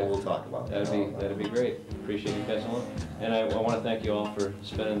 and that's what we'll talk about. That'd be great. Appreciate you guys along, and I want to thank you all for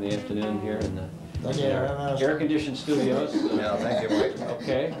spending the afternoon here in the air-conditioned studios. Yeah, thank you, Mike.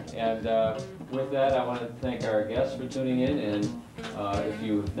 Okay, and with that, I want to thank our guests for tuning in, and if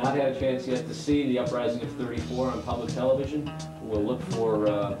you've not had a chance yet to see the Uprising of 34 on public television, we'll look for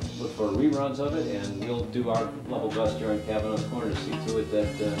reruns of it, and we'll do our level best here in Cavanaugh's Corner to see to it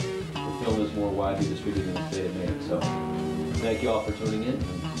that the film is more widely distributed in the state of Maine. So thank you all for tuning in, and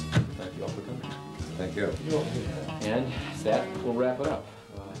thank you all for coming. Thank you. And that will wrap it up.